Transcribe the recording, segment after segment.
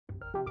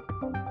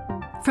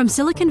From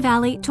Silicon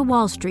Valley to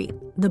Wall Street,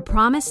 the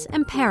promise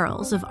and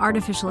perils of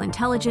artificial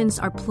intelligence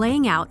are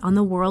playing out on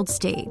the world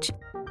stage.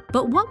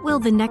 But what will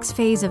the next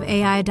phase of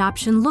AI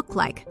adoption look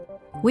like?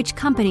 Which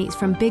companies,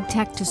 from big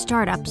tech to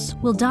startups,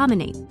 will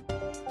dominate?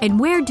 And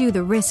where do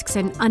the risks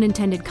and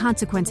unintended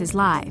consequences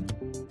lie?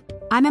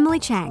 I'm Emily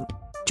Chang.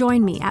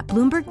 Join me at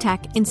Bloomberg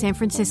Tech in San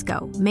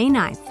Francisco, May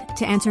 9th,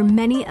 to answer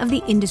many of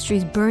the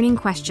industry's burning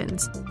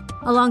questions,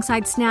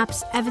 alongside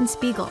Snap's Evan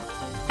Spiegel,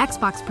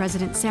 Xbox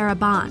President Sarah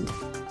Bond,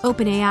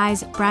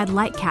 OpenAI's Brad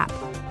Lightcap,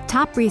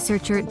 top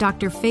researcher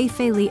Dr. Fei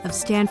Li of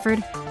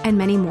Stanford, and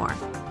many more.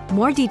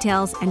 More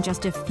details and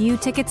just a few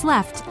tickets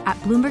left at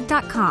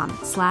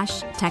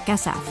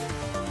Bloomberg.com/TechSF.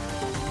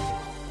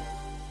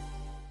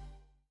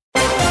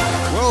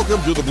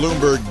 Welcome to the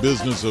Bloomberg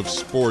Business of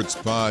Sports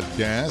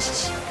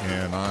podcasts,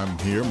 and I'm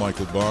here,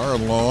 Michael Barr,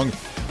 along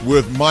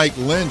with Mike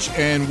Lynch,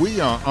 and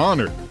we are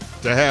honored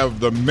to have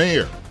the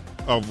mayor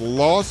of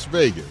Las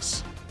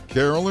Vegas,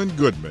 Carolyn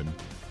Goodman.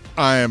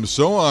 I am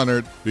so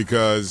honored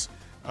because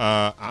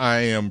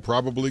I am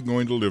probably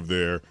going to live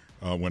there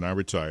when I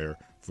retire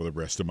for the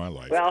rest of my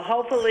life. Well,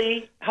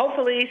 hopefully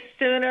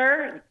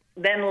sooner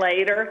than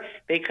later,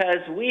 because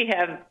we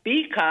have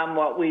become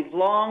what we've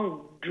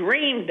long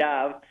dreamed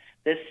of,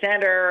 the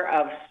center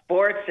of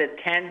sports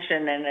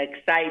attention and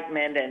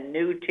excitement and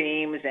new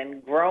teams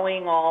and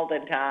growing all the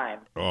time.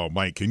 Oh,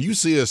 Mike, can you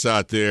see us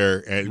out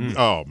there? And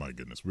oh, my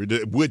goodness.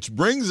 Which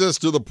brings us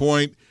to the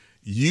point,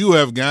 you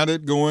have got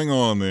it going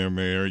on there,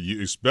 Mayor.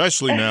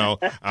 Especially now,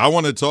 I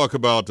want to talk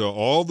about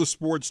all the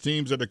sports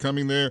teams that are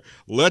coming there.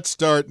 Let's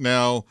start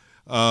now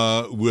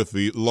with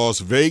the Las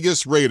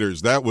Vegas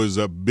Raiders. That was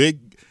a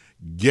big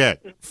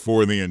get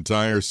for the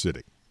entire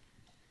city.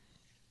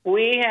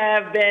 We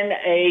have been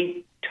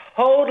a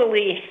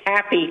totally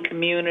happy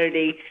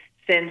community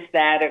since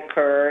that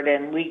occurred,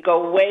 and we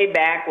go way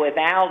back with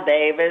Al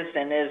Davis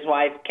and his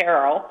wife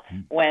Carol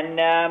when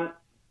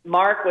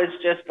Mark was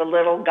just a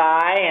little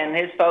guy and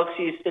his folks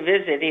used to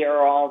visit here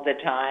all the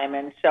time.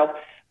 And so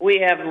we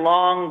have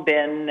long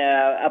been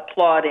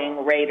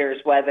applauding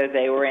Raiders, whether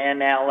they were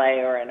in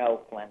L.A. or in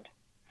Oakland.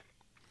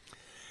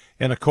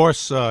 And, of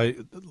course,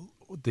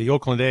 the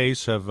Oakland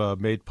A's have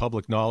made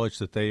public knowledge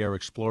that they are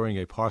exploring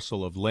a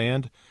parcel of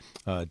land.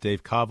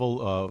 Dave Cavell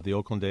of the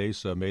Oakland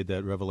A's made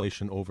that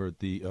revelation over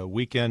the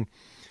weekend.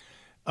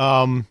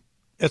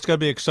 It's going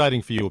to be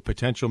exciting for you, a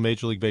potential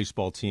Major League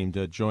Baseball team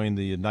to join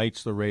the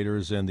Knights, the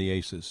Raiders, and the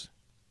Aces.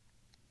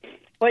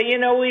 Well,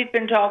 we've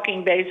been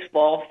talking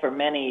baseball for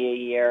many a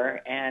year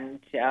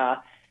and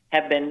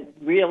have been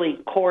really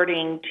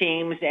courting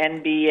teams,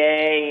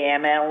 NBA,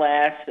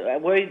 MLS.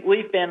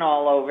 We've been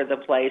all over the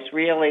place,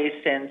 really,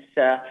 since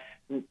the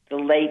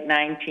late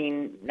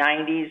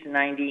 1990s,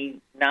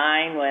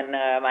 99, when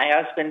my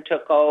husband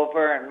took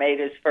over and made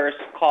his first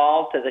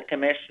call to the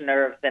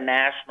commissioner of the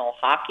National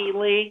Hockey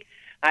League,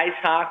 ice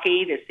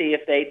hockey, to see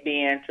if they'd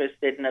be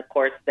interested. And, of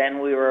course, then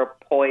we were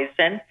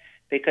poisoned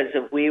because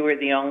we were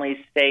the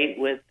only state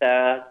with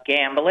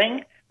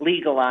gambling,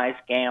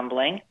 legalized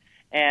gambling.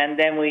 And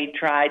then we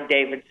tried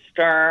David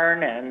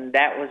Stern, and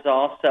that was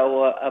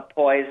also a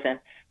poison.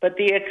 But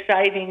the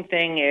exciting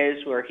thing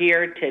is we're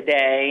here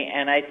today,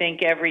 and I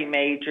think every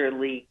major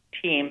league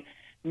team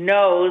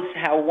knows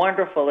how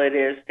wonderful it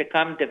is to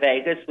come to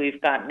Vegas.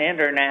 We've got an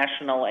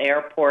international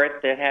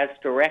airport that has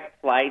direct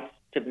flights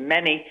to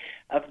many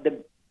of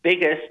the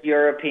biggest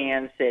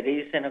European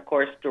cities, and, of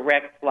course,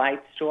 direct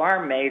flights to our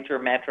major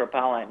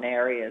metropolitan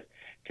areas,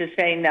 to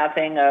say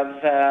nothing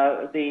of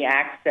the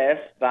access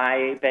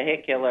by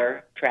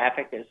vehicular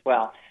traffic as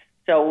well.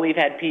 So we've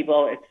had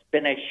people, it's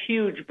been a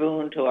huge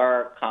boon to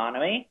our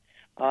economy,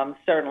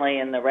 certainly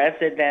in the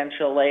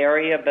residential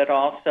area, but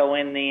also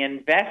in the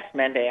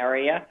investment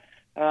area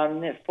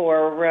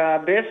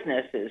for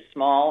businesses,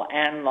 small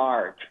and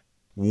large.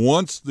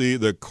 Once the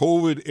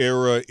COVID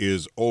era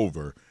is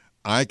over,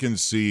 I can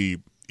see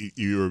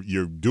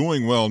you're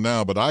doing well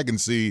now, but I can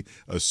see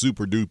a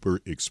super-duper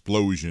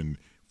explosion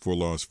for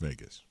Las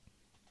Vegas.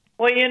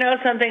 Well, you know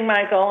something,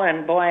 Michael,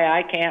 and boy,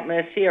 I can't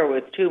miss here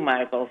with two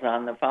Michaels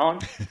on the phone.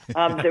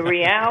 The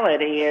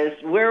reality is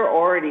we're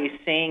already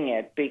seeing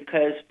it,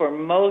 because for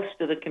most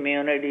of the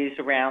communities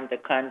around the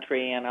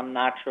country, and I'm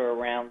not sure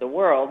around the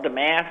world, the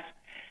mask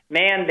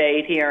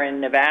mandate here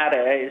in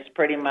Nevada is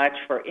pretty much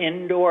for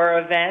indoor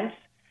events.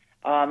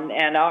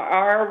 And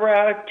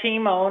our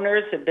team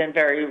owners have been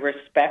very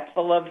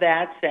respectful of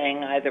that,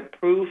 saying either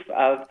proof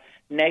of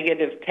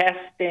negative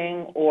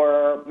testing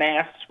or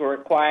masks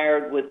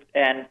required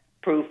and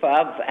proof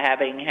of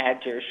having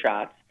had your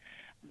shots.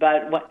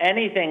 But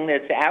anything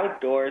that's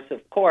outdoors,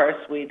 of course,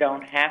 we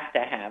don't have to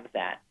have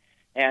that.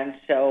 And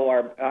so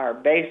our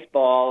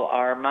baseball,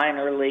 our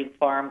minor league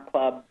farm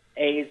club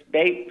A's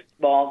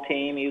baseball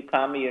team, you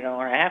come, you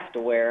don't have to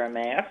wear a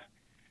mask.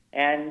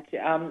 And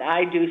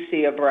I do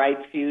see a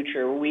bright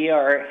future. We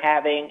are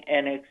having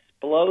an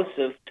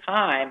explosive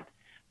time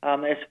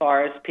as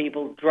far as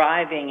people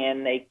driving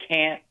in. They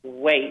can't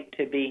wait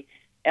to be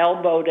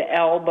elbow to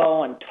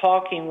elbow and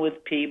talking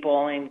with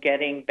people and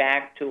getting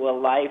back to a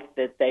life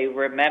that they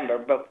remember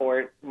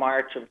before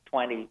March of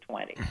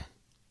 2020.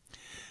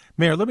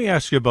 Mayor, let me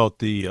ask you about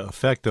the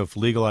effect of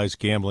legalized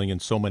gambling in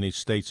so many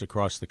states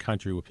across the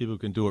country where people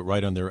can do it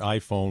right on their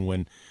iPhone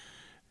when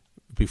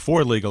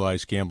before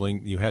legalized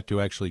gambling, you had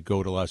to actually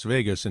go to Las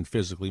Vegas and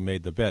physically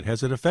made the bet.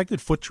 Has it affected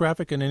foot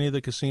traffic in any of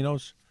the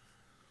casinos?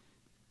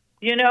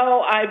 You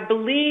know, I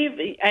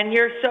believe, and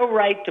you're so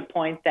right to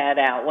point that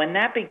out, when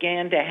that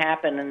began to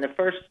happen, and the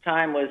first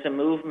time was a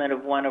movement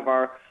of one of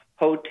our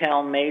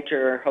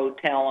major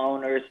hotel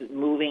owners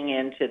moving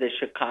into the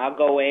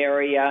Chicago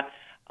area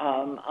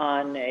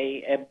on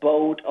a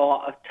boat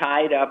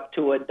tied up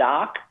to a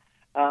dock.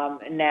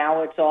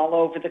 Now it's all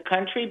over the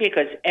country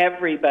because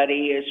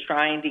everybody is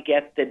trying to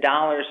get the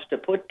dollars to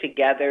put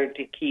together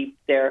to keep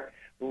their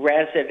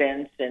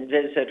residents and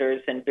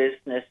visitors and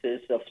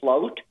businesses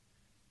afloat.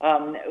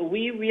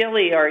 We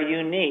really are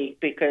unique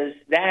because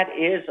that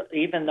is,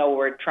 even though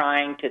we're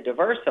trying to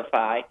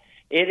diversify,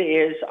 it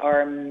is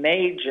our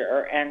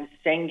major and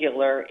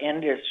singular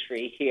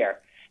industry here.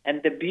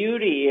 And the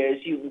beauty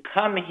is you can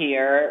come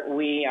here,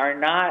 we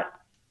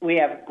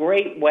have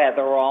great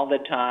weather all the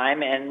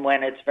time, and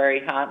when it's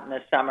very hot in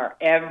the summer,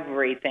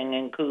 everything,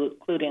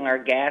 including our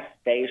gas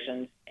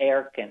stations,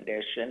 air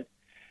conditioned.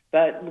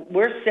 But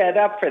we're set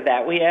up for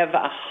that. We have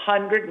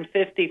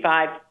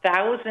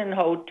 155,000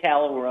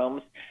 hotel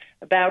rooms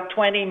about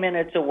 20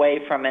 minutes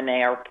away from an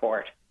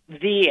airport,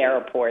 the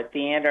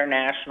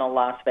International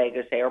Las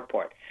Vegas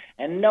Airport.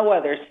 And no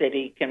other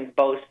city can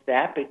boast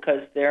that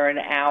because they're an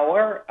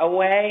hour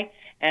away,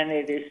 and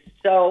it is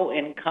so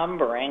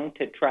encumbering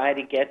to try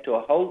to get to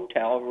a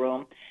hotel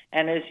room.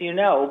 And as you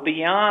know,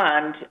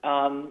 beyond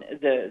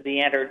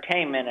the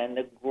entertainment and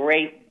the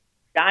great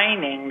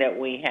dining that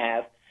we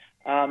have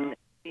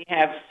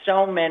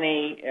so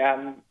many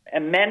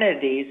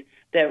amenities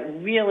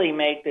that really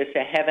make this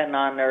a heaven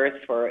on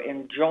earth for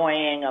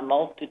enjoying a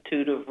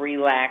multitude of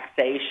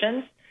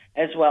relaxations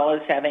as well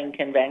as having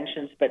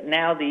conventions. But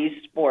now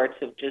these sports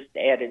have just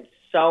added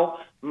so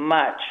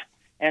much.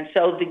 And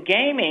so the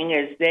gaming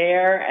is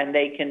there, and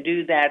they can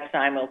do that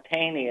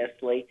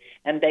simultaneously,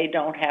 and they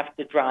don't have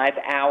to drive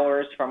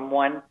hours from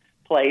one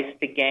place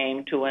to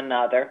game to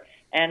another.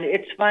 And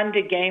it's fun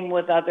to game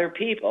with other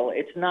people.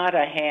 It's not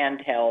a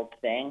handheld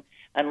thing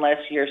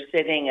unless you're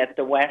sitting at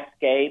the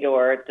Westgate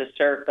or at the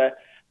Circa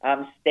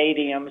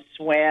Stadium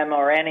Swim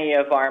or any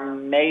of our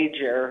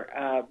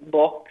major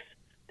books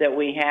that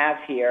we have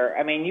here.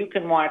 I mean, you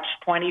can watch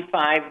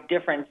 25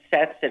 different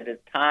sets at a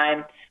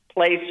time,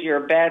 place your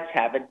bets,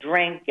 have a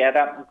drink, get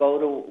up and go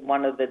to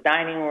one of the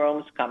dining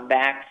rooms, come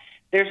back.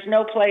 There's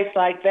no place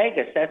like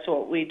Vegas. That's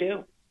what we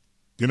do.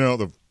 You know,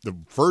 the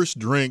first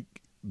drink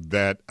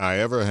that I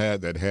ever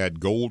had that had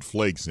gold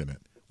flakes in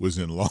it was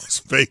in Las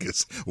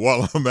Vegas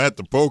while I'm at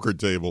the poker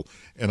table,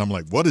 and I'm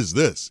like, what is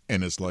this?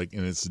 And it's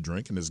a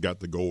drink, and it's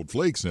got the gold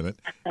flakes in it,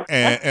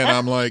 and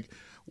I'm like,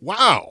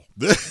 wow,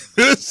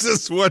 this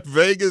is what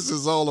Vegas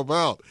is all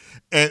about.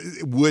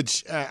 And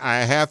which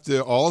I have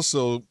to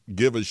also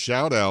give a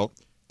shout out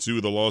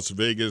to the Las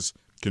Vegas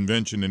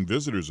Convention and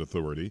Visitors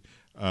Authority.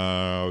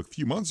 A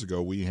few months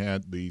ago, we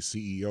had the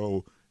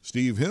CEO,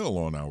 Steve Hill,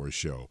 on our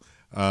show.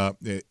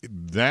 The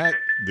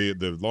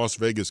Las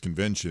Vegas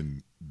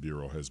Convention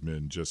Bureau has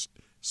been just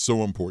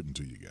so important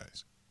to you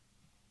guys.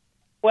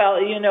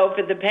 Well, you know,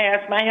 for the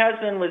past, my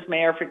husband was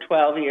mayor for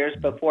 12 years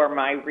before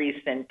my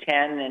recent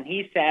 10, and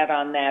he sat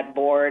on that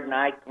board, and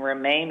I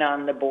remain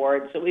on the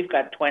board. So we've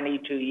got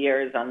 22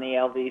 years on the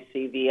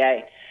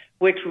LVCVA,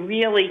 which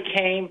really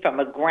came from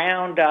a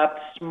ground-up,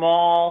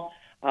 small,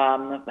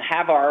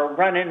 have our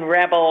running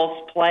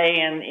rebels play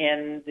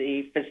in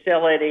the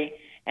facility,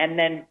 and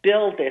then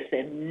build this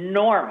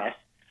enormous,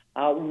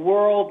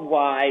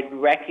 worldwide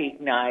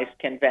recognized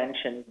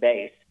convention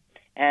base.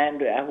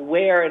 And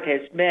where it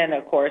has been,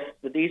 of course,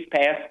 these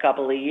past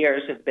couple of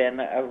years have been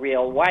a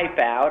real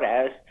wipeout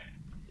as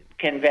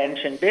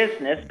convention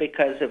business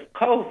because of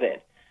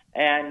COVID.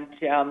 And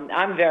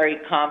I'm very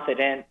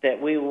confident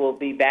that we will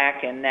be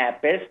back in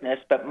that business.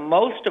 But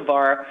most of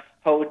our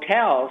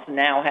hotels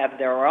now have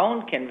their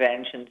own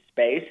convention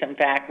space. In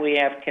fact, we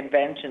have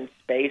convention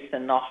space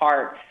in the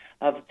heart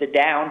of the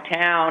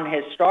downtown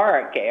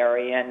historic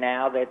area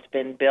now that's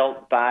been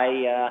built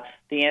by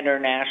the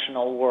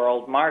International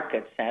World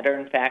Market Center.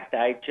 In fact,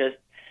 I just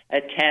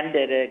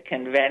attended a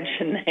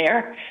convention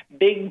there,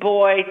 Big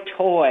Boy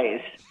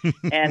Toys.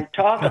 And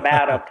talk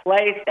about a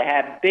place to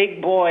have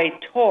big boy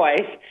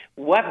toys.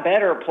 What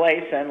better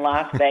place than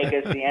Las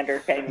Vegas, the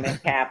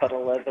entertainment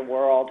capital of the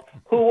world,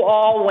 who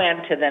all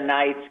went to the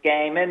Knights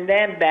game and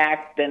then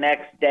back the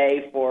next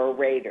day for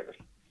Raiders.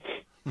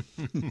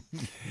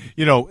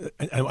 You know,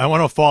 I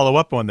want to follow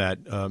up on that,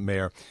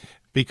 Mayor,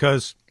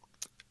 because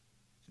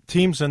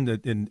teams in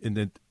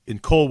the in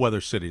cold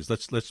weather cities,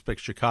 let's pick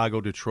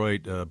Chicago,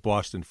 Detroit,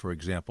 Boston, for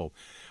example.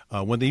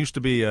 When there used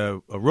to be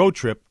a road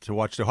trip to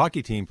watch their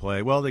hockey team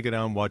play, well, they go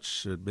down and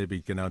watch,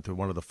 maybe go down to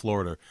one of the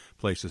Florida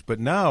places. But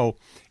now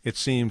it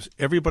seems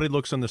everybody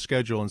looks on the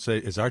schedule and say,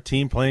 is our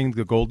team playing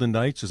the Golden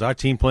Knights? Is our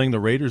team playing the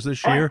Raiders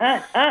this year?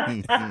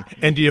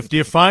 And do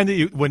you find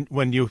that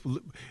when you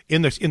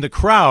in the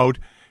crowd,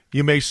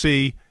 you may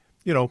see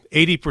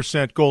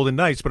 80% Golden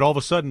Knights, but all of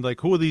a sudden, like,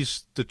 who are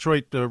these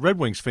Detroit Red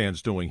Wings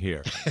fans doing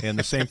here? And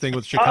the same thing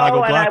with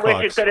Chicago and Blackhawks. I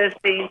wish you could have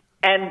seen.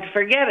 And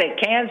forget it,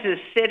 Kansas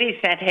City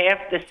sent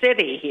half the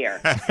city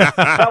here.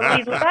 But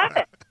we love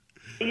it.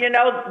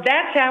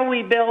 That's how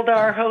we build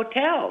our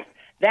hotels.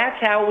 That's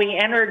how we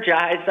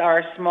energize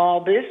our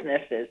small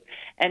businesses.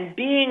 And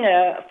being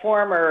a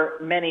former,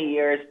 many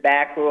years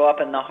back, grew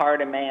up in the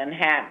heart of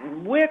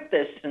Manhattan with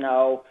the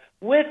snow,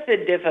 with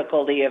the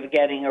difficulty of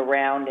getting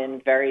around in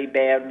very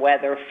bad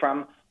weather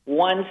from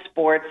one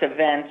sports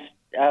event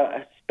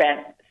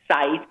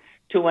site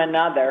to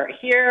another.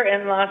 Here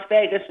in Las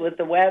Vegas, with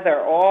the weather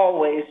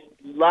always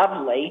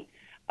lovely,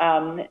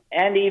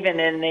 and even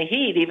in the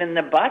heat, even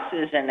the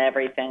buses and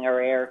everything are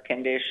air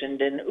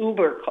conditioned, and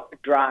Uber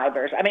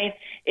drivers. I mean,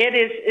 it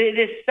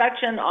is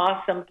such an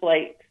awesome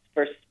place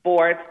for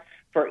sports,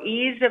 for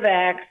ease of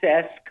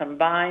access,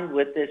 combined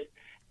with this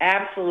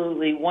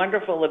absolutely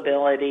wonderful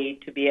ability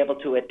to be able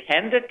to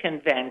attend a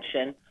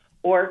convention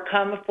or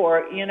come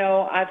for,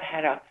 I've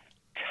had a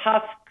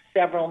tough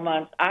several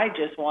months. I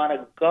just want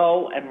to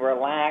go and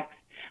relax.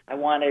 I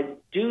want to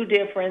do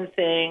different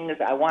things.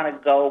 I want to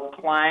go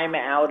climb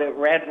out at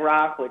Red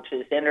Rock, which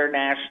is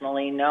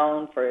internationally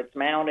known for its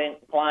mountain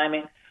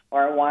climbing,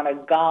 or I want to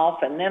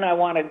golf, and then I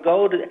want to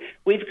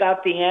we've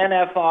got the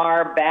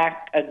NFR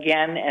back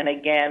again and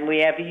again. We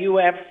have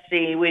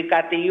UFC. We've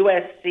got the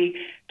UFC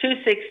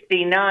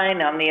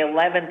 269 on the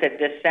 11th of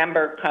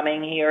December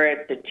coming here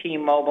at the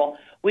T-Mobile.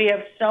 We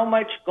have so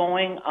much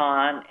going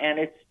on, and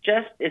it's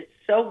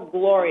so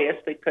glorious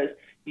because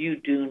you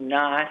do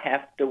not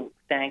have to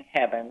thank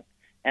heaven.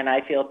 And I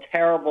feel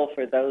terrible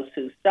for those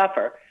who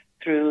suffer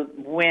through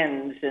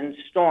winds and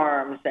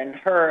storms and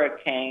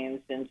hurricanes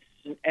and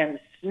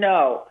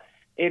snow.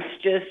 It's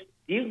just,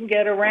 you can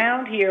get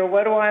around here.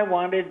 What do I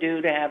want to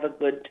do to have a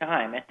good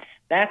time?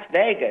 That's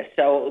Vegas.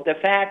 So the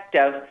fact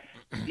of,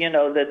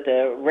 that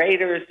the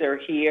Raiders are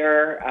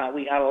here,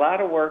 we got a lot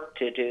of work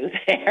to do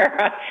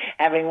there,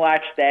 having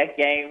watched that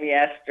game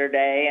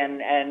yesterday,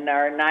 and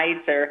our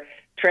Knights are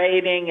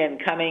trading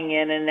and coming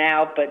in and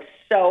out, but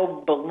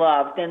so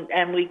beloved.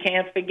 And we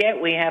can't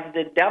forget we have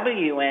the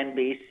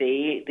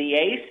WNBC, the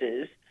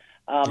Aces,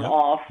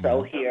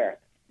 also here.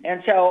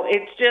 And so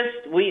it's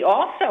just, we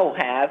also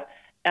have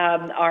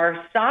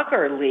our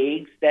soccer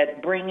leagues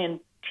that bring in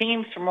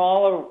teams from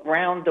all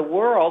around the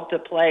world to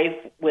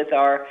play with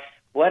our,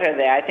 what are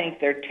they? I think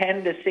they're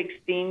 10 to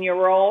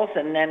 16-year-olds,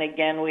 and then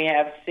again we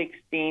have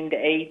 16 to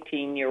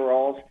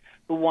 18-year-olds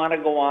who want to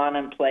go on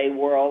and play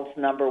world's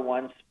number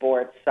one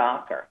sport,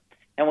 soccer.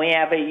 And we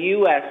have a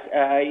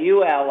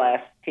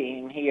ULS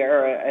team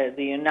here,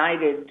 the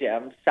United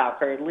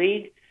Soccer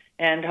League,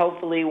 and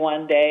hopefully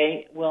one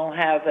day we'll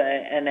have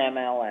an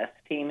MLS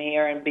team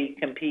here and be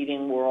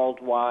competing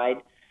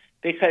worldwide,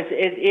 because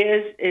it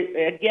is,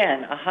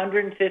 again,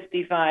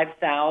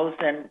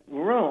 155,000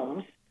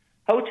 rooms,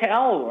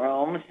 hotel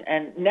rooms,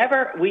 and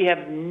we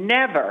have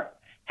never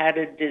had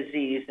a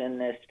disease in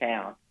this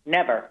town.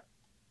 Never.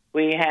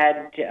 We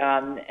had,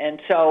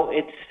 and so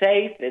it's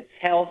safe, it's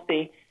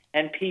healthy,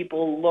 and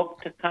people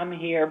look to come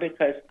here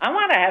because I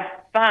want to have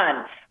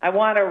fun. I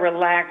want to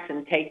relax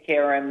and take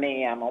care of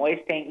me. I'm always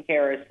taking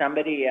care of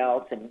somebody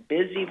else and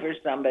busy for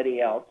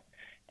somebody else.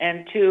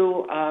 And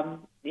two,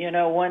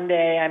 one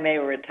day I may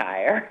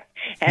retire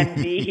and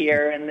be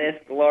here in this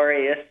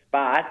glorious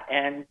spot,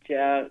 and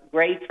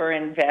great for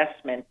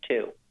investment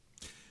too.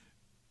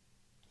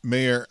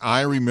 Mayor, I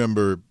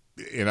remember,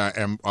 and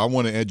I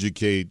want to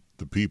educate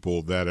the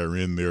people that are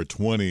in their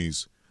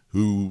 20s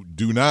who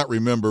do not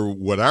remember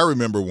what I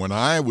remember when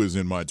I was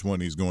in my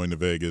 20s going to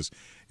Vegas,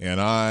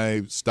 and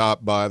I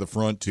stopped by the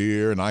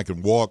Frontier, and I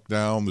can walk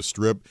down the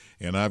Strip,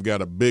 and I've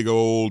got a big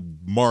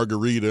old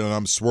margarita, and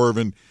I'm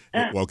swerving.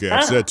 Okay,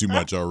 I've said too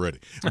much already.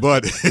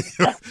 But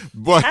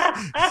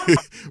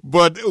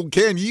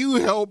can you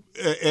help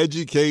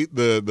educate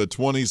the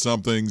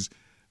 20-somethings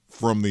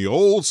from the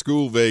old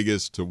school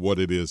Vegas to what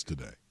it is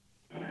today?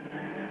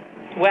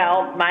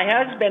 Well, my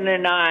husband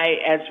and I,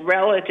 as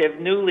relative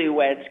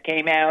newlyweds,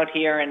 came out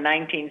here in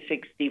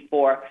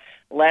 1964,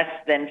 less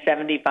than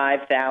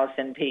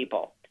 75,000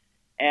 people.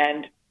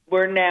 And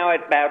we're now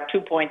at about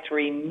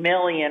 2.3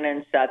 million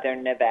in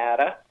southern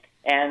Nevada,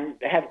 and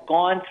have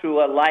gone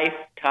through a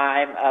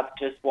lifetime of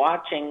just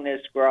watching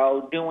this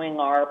grow, doing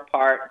our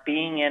part,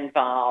 being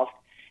involved,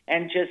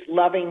 and just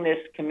loving this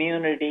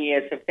community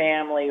as a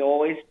family,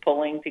 always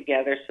pulling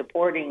together,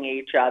 supporting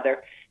each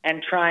other,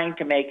 and trying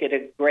to make it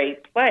a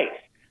great place.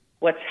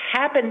 What's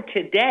happened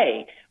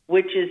today,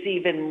 which is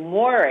even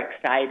more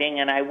exciting,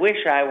 and I wish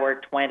I were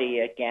 20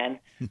 again,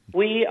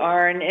 we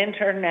are an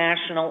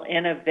international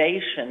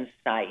innovation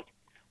site.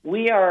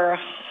 We are a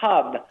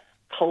hub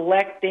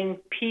collecting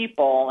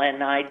people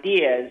and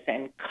ideas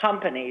and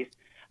companies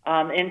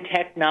in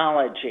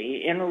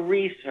technology, in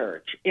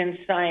research, in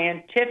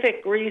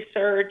scientific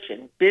research,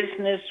 in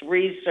business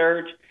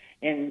research,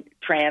 in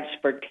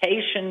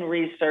transportation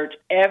research.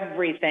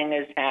 Everything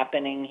is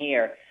happening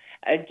here.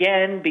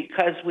 Again,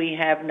 because we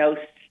have no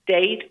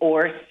state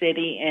or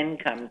city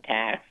income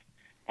tax,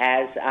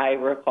 as I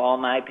recall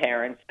my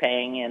parents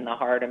paying in the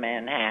heart of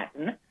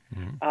Manhattan.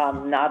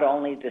 Not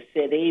only the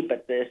city,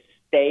 but the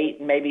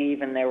state, maybe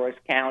even there was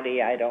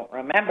county, I don't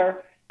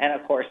remember, and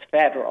of course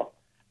federal.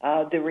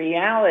 The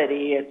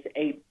reality is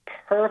a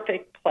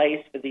perfect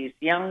place for these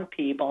young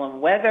people,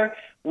 and whether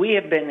we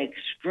have been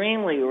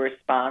extremely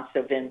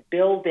responsive in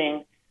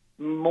building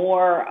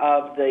more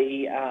of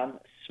the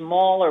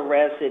smaller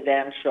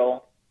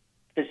residential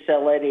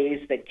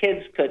facilities that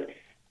kids could,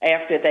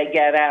 after they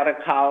get out of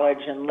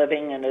college and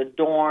living in a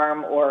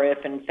dorm, or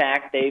if in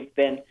fact they've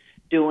been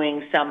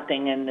doing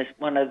something in this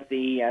one of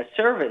the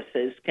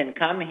services, can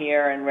come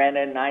here and rent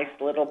a nice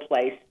little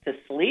place to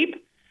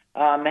sleep,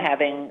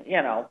 having,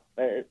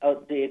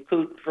 the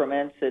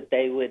accoutrements that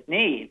they would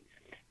need.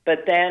 But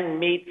then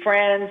meet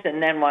friends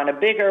and then want a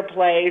bigger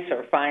place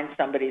or find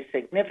somebody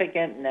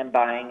significant and then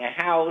buying a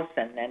house.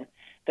 And then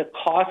the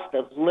cost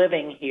of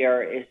living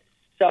here is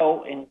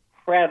so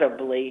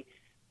incredibly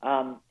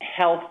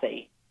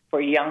healthy for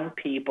young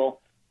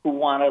people who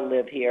want to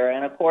live here.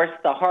 And, of course,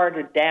 the heart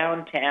of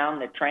downtown,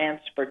 the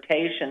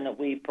transportation that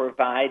we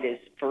provide is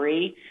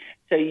free,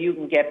 so you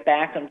can get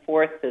back and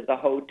forth to the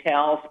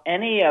hotels.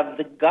 Any of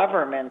the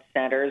government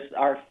centers,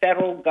 our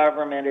federal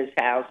government is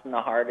housed in the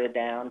heart of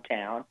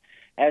downtown,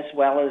 as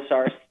well as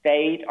our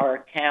state,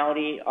 our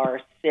county,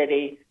 our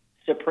city,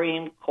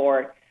 Supreme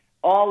Court.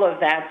 All of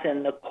that's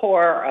in the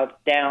core of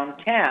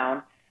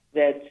downtown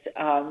that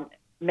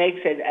makes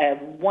it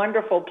a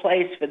wonderful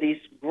place for these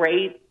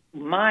great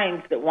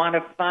minds that want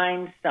to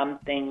find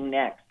something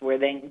next, where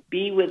they can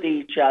be with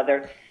each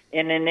other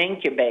in an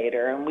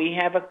incubator. And we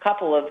have a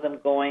couple of them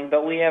going,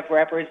 but we have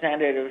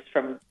representatives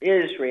from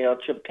Israel,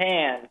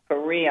 Japan,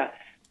 Korea,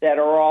 that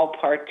are all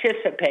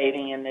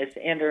participating in this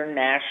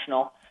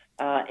international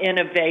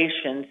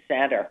innovation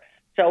center.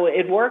 So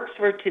it works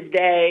for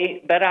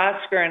today, but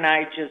Oscar and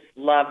I just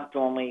loved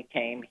when we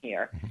came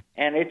here.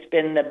 And it's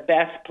been the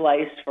best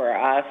place for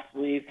us.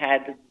 We've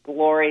had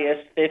glorious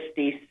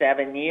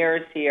 57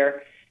 years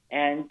here,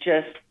 and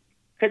just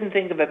couldn't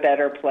think of a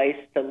better place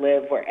to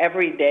live, where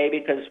every day,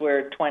 because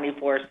we're a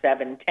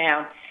 24/7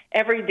 town,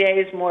 every day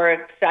is more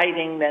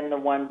exciting than the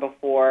one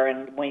before,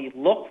 and we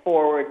look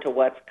forward to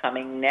what's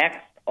coming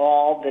next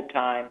all the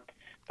time.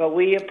 But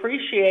we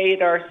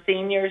appreciate our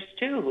seniors,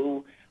 too,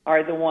 who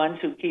are the ones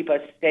who keep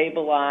us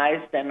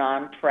stabilized and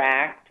on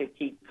track to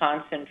keep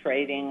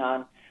concentrating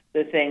on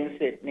the things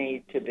that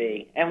need to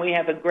be. And we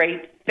have a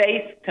great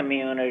faith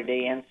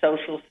community and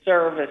social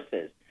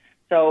services.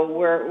 So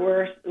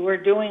we're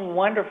doing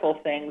wonderful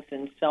things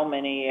in so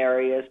many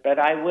areas, but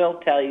I will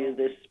tell you,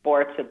 the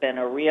sports have been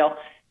a real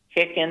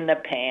kick in the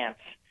pants.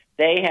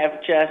 They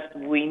have just,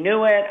 we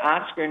knew it,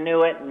 Oscar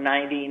knew it in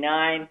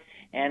 '99,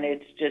 and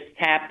it's just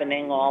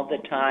happening all the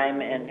time.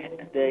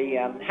 And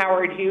the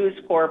Howard Hughes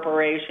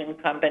Corporation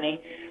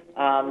company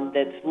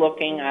that's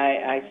looking,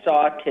 I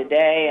saw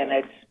today and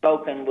had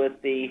spoken with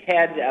the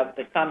head of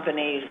the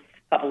company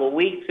a couple of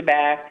weeks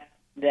back,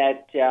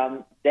 that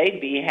they'd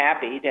be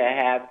happy to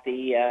have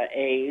the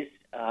A's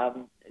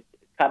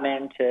come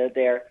into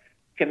their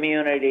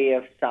community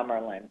of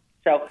Summerlin.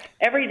 So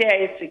every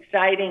day it's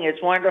exciting,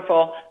 it's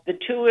wonderful. The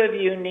two of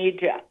you need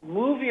to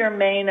move your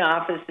main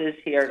offices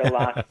here to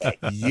Las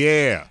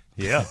Vegas.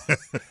 Yeah.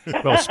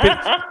 Well,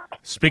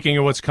 speaking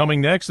of what's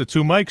coming next, the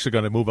two Mikes are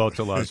going to move out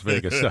to Las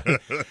Vegas.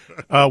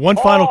 One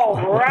final.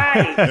 Oh,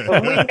 right.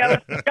 Well, we know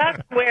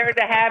just where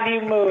to have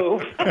you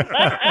move.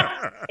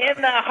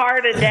 In the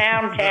heart of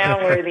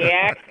downtown where the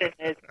action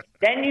is.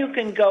 Then you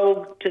can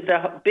go to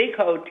the big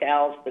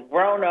hotels, the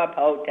grown-up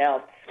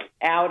hotels,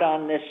 out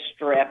on this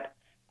strip.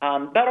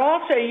 But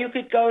also you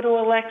could go to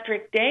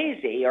Electric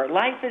Daisy or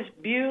Life is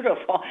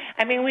Beautiful.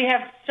 I mean, we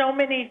have so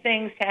many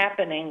things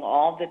happening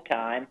all the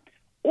time.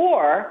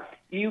 Or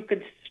you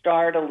could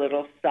start a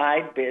little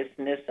side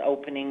business,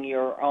 opening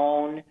your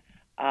own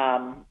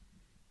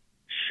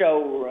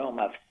showroom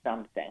of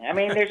something. I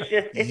mean, there's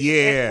just,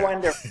 it's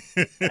wonderful.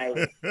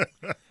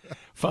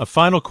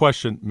 Final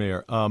question,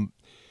 Mayor.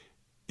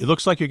 It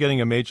looks like you're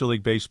getting a Major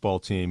League Baseball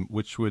team,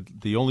 which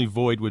the only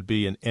void would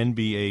be an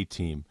NBA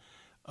team.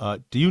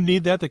 Do you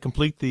need that to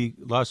complete the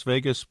Las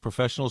Vegas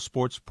professional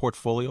sports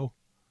portfolio?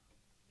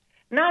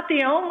 Not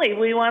the only.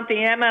 We want the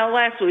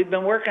MLS. We've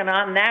been working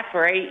on that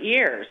for 8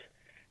 years.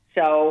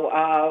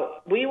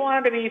 So we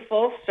want to be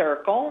full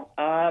circle.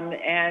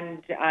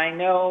 And I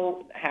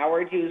know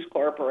Howard Hughes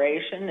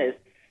Corporation is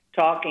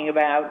talking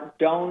about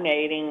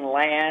donating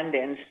land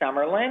in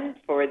Summerlin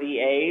for the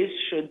A's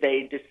should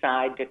they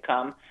decide to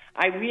come.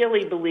 I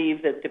really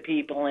believe that the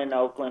people in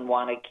Oakland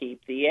want to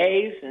keep the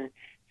A's, and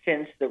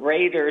since the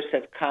Raiders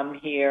have come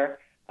here,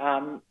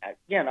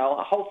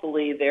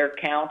 hopefully their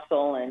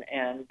council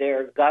and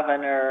their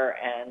governor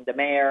and the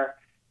mayor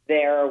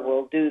there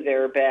will do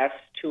their best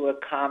to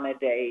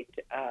accommodate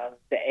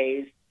the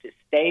A's to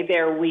stay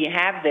there. We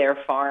have their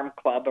farm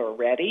club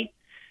already.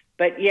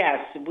 But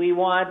yes, we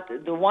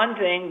want the one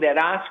thing that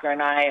Oscar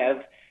and I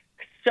have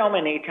so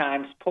many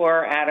times,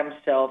 poor Adam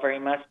Silver, he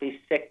must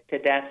be sick to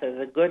death of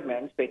the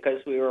Goodmans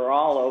because we were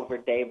all over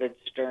David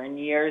Stern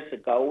years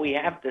ago. We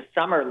have the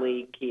Summer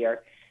League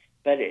here,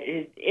 but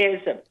it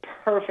is a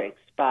perfect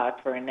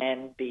spot for an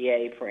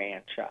NBA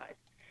franchise.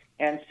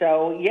 And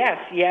so, yes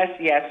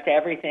to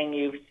everything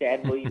you've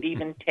said. We'd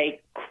even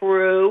take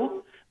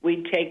crew.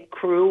 We'd take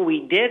crew.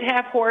 We did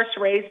have horse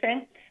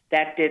racing.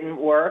 That didn't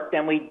work.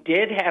 Then we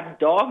did have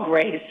dog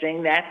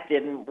racing. That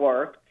didn't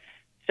work.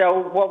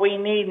 So what we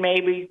need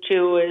maybe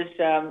too is,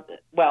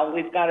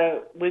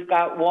 we've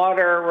got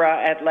water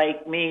at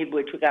Lake Mead,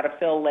 which we've got to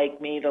fill Lake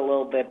Mead a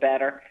little bit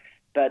better.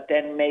 But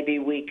then maybe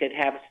we could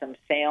have some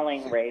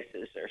sailing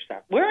races or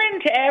something. We're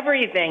into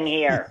everything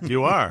here.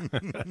 You are.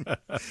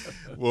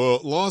 Well,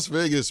 Las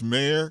Vegas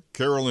Mayor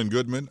Carolyn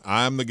Goodman,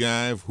 I'm the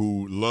guy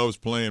who loves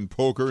playing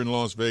poker in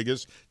Las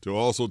Vegas, to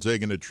also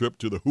taking a trip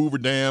to the Hoover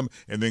Dam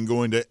and then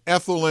going to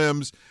Ethel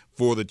M's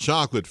for the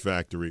chocolate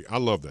factory. I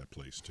love that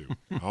place, too.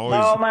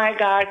 Oh, my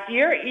gosh.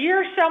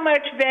 You're so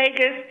much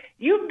Vegas.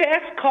 You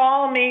best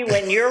call me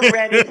when you're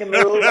ready to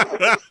move.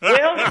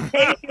 We'll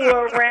take you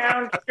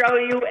around, show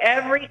you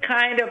every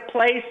kind of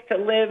place to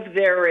live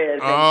there is.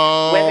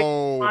 And whether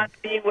you want to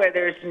be where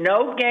there's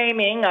no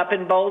gaming up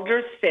in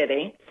Boulder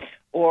City,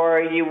 or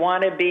you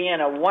want to be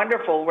in a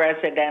wonderful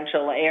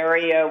residential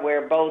area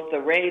where both the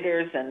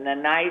Raiders and the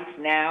Knights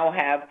now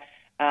have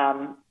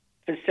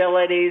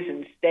facilities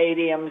and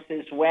stadiums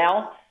as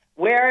well.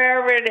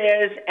 Wherever it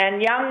is,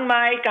 and young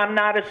Mike, I'm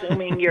not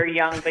assuming you're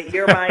young, but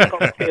you're Michael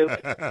too.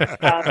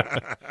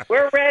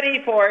 We're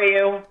ready for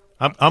you.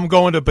 I'm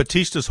going to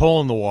Batista's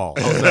Hole in the Wall.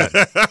 How's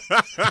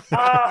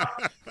that?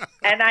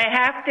 And I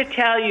have to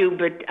tell you,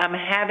 but I'm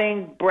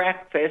having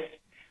breakfast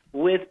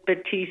with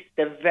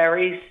Batista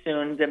very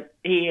soon.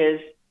 He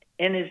is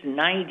in his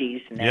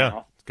 90s now.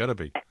 Yeah, it's got to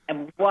be.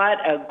 And what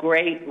a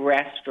great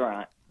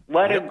restaurant.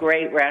 What a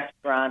great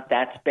restaurant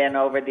that's been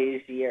over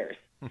these years.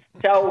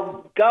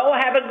 So go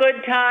have a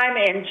good time,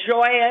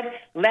 enjoy it.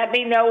 Let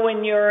me know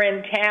when you're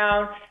in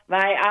town.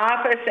 My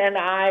office and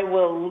I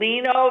will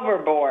lean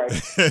overboard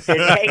to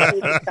take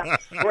you to some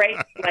great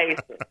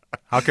places.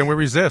 How can we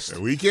resist?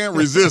 We can't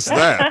resist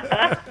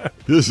that.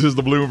 This is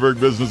the Bloomberg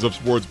Business of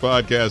Sports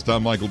podcast.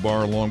 I'm Michael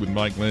Barr along with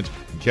Mike Lynch. You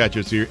can catch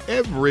us here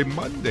every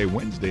Monday,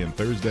 Wednesday, and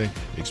Thursday,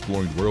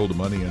 exploring the world of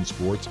money and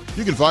sports.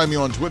 You can find me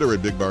on Twitter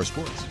at Big Bar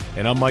Sports.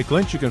 And I'm Mike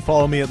Lynch. You can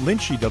follow me at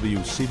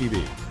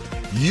LynchyWCVB.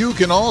 You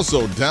can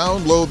also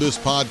download this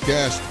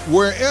podcast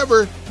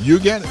wherever you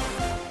get it.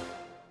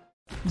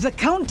 The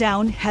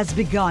countdown has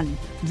begun.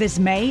 This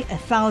May,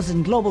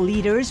 1,000 global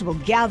leaders will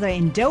gather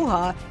in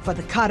Doha for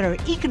the Qatar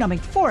Economic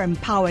Forum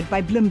powered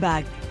by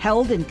Bloomberg,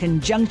 held in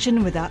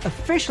conjunction with our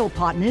official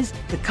partners,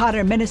 the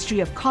Qatar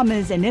Ministry of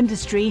Commerce and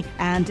Industry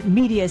and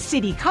Media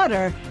City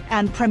Qatar,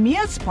 and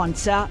premier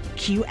sponsor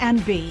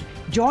QNB.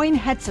 Join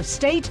heads of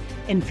state,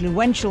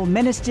 influential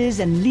ministers,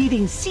 and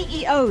leading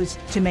CEOs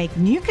to make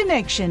new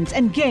connections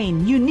and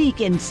gain unique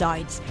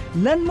insights.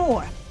 Learn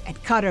more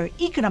at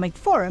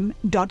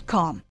QatarEconomicForum.com.